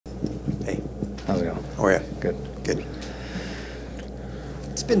How's it going? How are you? Good. Good.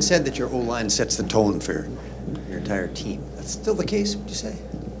 It's been said that your O-line sets the tone for your entire team. That's still the case, would you say?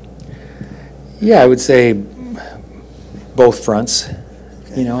 Yeah, I would say both fronts.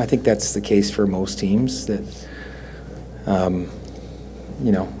 Okay. You know, I think that's the case for most teams that,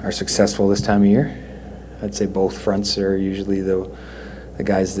 you know, are successful this time of year. I'd say both fronts are usually the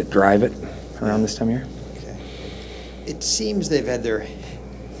guys that drive it around this time of year. Okay. It seems they've had their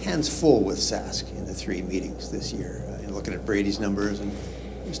hands full with Sask in the 3 meetings this year. Looking at Brady's numbers and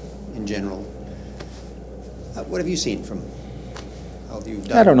just in general. What have you seen from how you've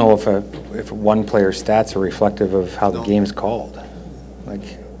done? I don't know if one player's stats are reflective of how the game's called. Like,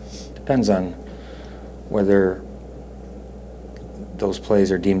 depends on whether those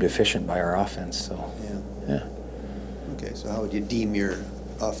plays are deemed efficient by our offense. So, yeah. Okay, so how would you deem your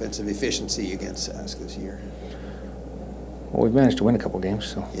offensive efficiency against Sask this year? Well, we've managed to win a couple games,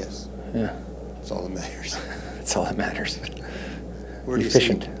 so. Yes. Yeah. That's all that matters. That's all that matters.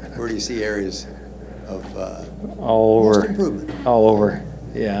 Efficient. Where do you see areas of all over, most improvement? All over,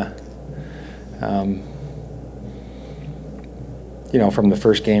 yeah. You know, from the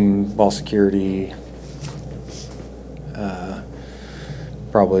first game, ball security,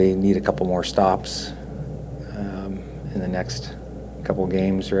 probably need a couple more stops in the next couple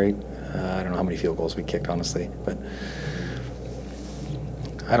games, right? I don't know how many field goals we kicked, honestly, but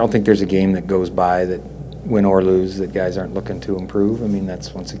I don't think there's a game that goes by that, win or lose, that guys aren't looking to improve. I mean,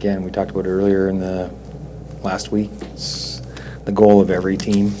 that's, once again, we talked about it earlier in the last week. It's the goal of every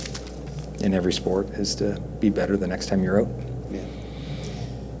team in every sport is to be better the next time you're out. Yeah.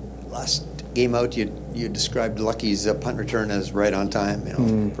 Last game out, you described Lucky's punt return as right on time, you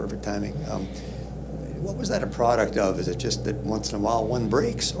know, perfect timing. What was that a product of? Is it just that once in a while one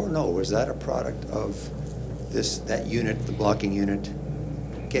breaks, or no? Was that a product of that unit, the blocking unit,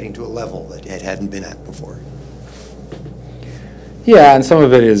 getting to a level that it hadn't been at before? Yeah, and some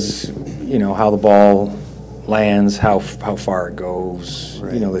of it is, you know, how the ball lands, how far it goes,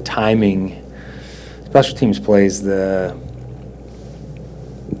 right. You know, the timing. Special teams plays the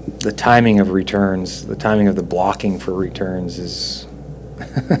timing of returns, the timing of the blocking for returns is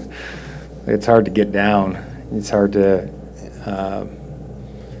it's hard to get down. It's hard to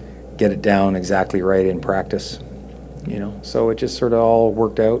get it down exactly right in practice. You know, so it just sort of all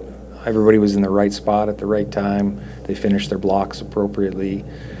worked out. Everybody was in the right spot at the right time. They finished their blocks appropriately.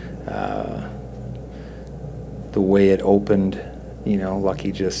 The way it opened, you know,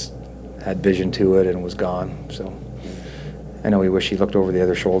 Lucky just had vision to it and was gone. So I know we wish he looked over the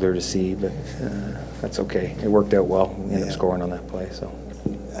other shoulder to see, but that's okay. It worked out well. We ended up scoring on that play. So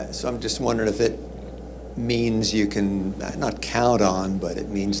I'm just wondering if it means you can not count on, but it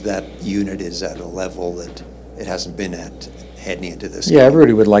means that unit is at a level that it hasn't been at heading into this game.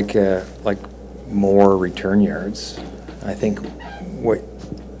 Everybody would like more return yards. I think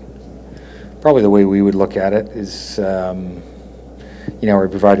probably the way we would look at it is, you know, are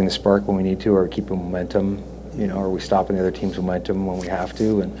we providing the spark when we need to, or keeping momentum? You know, are we stopping the other team's momentum when we have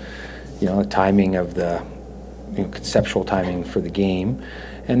to? And, you know, the timing of the, you know, conceptual timing for the game.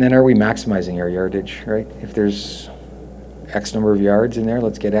 And then are we maximizing our yardage, right? If there's X number of yards in there,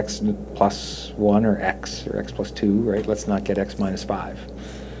 let's get X plus 1 or X plus 2, right? Let's not get X minus 5,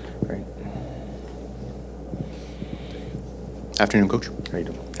 right? Afternoon, Coach. How you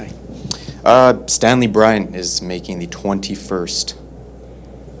doing? Hi. Stanley Bryant is making the 21st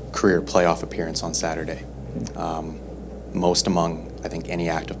career playoff appearance on Saturday. Most among, I think, any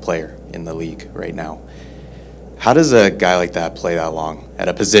active player in the league right now. How does a guy like that play that long at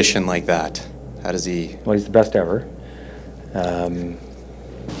a position like that? How does he? Well, he's the best ever.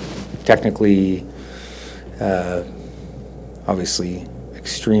 Technically, obviously,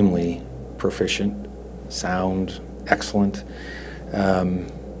 extremely proficient, sound, excellent,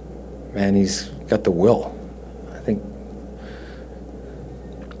 and he's got the will. I think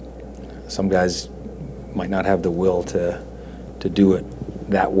some guys might not have the will to do it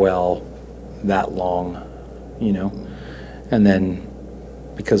that well, that long, you know. And then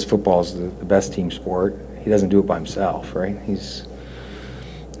because football is the best team sport, he doesn't do it by himself, right? He's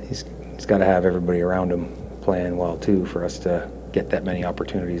got to have everybody around him playing well too for us to get that many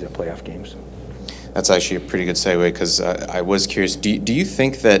opportunities at playoff games. That's actually a pretty good segue, because I was curious. Do you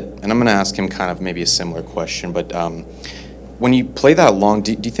think that, and I'm going to ask him kind of maybe a similar question, but when you play that long,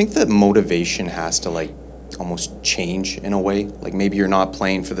 do you think that motivation has to like almost change in a way? Like maybe you're not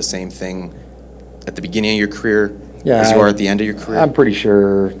playing for the same thing at the beginning of your career as you are at the end of your career? I'm pretty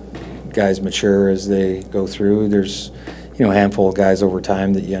sure guys mature as they go through. There's, you know, a handful of guys over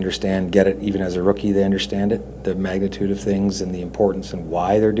time that you understand, get it. Even as a rookie, they understand it, the magnitude of things and the importance and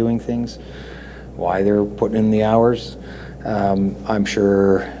why they're doing things. why they're putting in the hours. I'm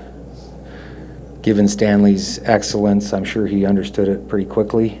sure, given Stanley's excellence, I'm sure he understood it pretty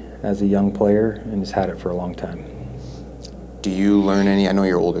quickly as a young player and has had it for a long time. Do you learn any, I know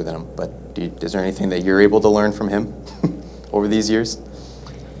you're older than him, but is there anything that you're able to learn from him over these years?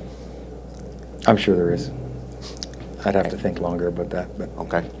 I'm sure there is. I'd have to think longer about that. But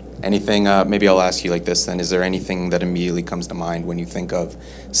Okay. Anything, maybe I'll ask you like this then, is there anything that immediately comes to mind when you think of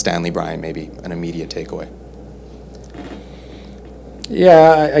Stanley Bryant, maybe an immediate takeaway?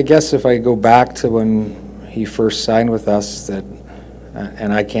 yeah, I guess if I go back to when he first signed with us, that,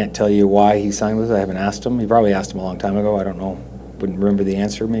 and I can't tell you why he signed with us. I haven't asked him. He probably asked him a long time ago. I don't know. Wouldn't remember the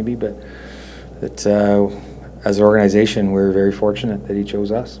answer maybe, but that as an organization, we're very fortunate that he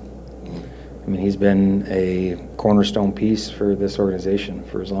chose us. I mean, he's been a cornerstone piece for this organization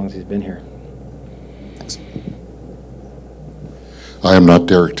for as long as he's been here. Thanks. I am not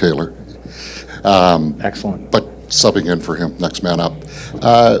Derek Taylor. Excellent. But subbing in for him, next man up.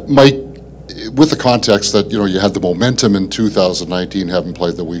 Mike, with the context that, you had the momentum in 2019, having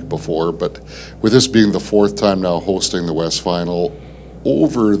played the week before, but with this being the fourth time now hosting the West Final,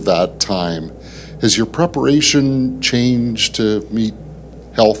 over that time, has your preparation changed to meet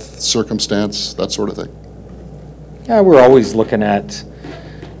health, circumstance, that sort of thing? Yeah, we're always looking at,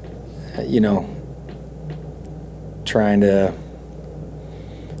 trying to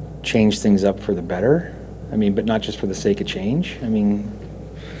change things up for the better. I mean, but not just for the sake of change. I mean,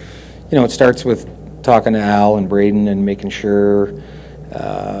 it starts with talking to Al and Braden and making sure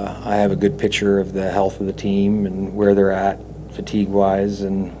I have a good picture of the health of the team and where they're at fatigue-wise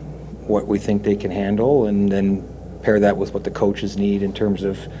and what we think they can handle, and then pair that with what the coaches need in terms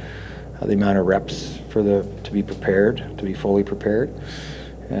of the amount of reps to be prepared, to be fully prepared.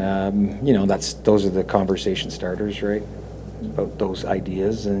 Those are the conversation starters, right? About those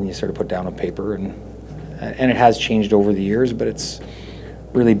ideas, and you sort of put down on paper, and it has changed over the years, but it's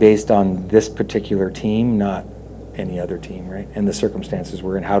really based on this particular team, not any other team, right? And the circumstances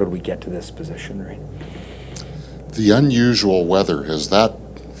we're in. How did we get to this position, right? The unusual weather, has that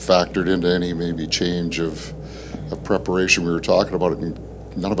factored into any maybe change of preparation? We were talking about it, and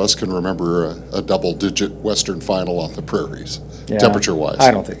none of us can remember a double-digit Western Final on the prairies, Yeah, temperature-wise.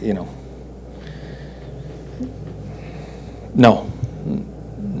 I don't think, No,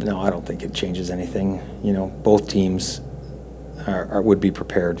 I don't think it changes anything. Both teams would be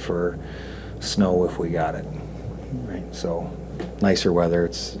prepared for snow if we got it, right? So nicer weather,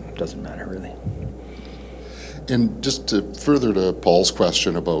 it doesn't matter really. And just further to Paul's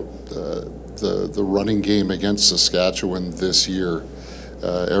question about the running game against Saskatchewan this year,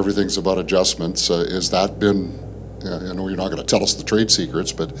 everything's about adjustments. Has that been, I know you're not going to tell us the trade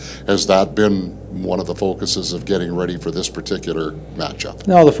secrets, but has that been one of the focuses of getting ready for this particular matchup?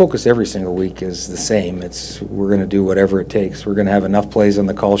 No, the focus every single week is the same. We're going to do whatever it takes. We're going to have enough plays on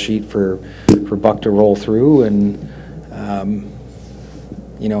the call sheet for Buck to roll through, and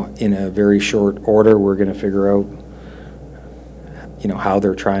in a very short order, we're going to figure out how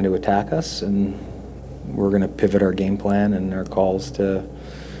they're trying to attack us, and we're going to pivot our game plan and our calls to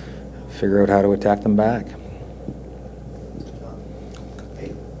figure out how to attack them back.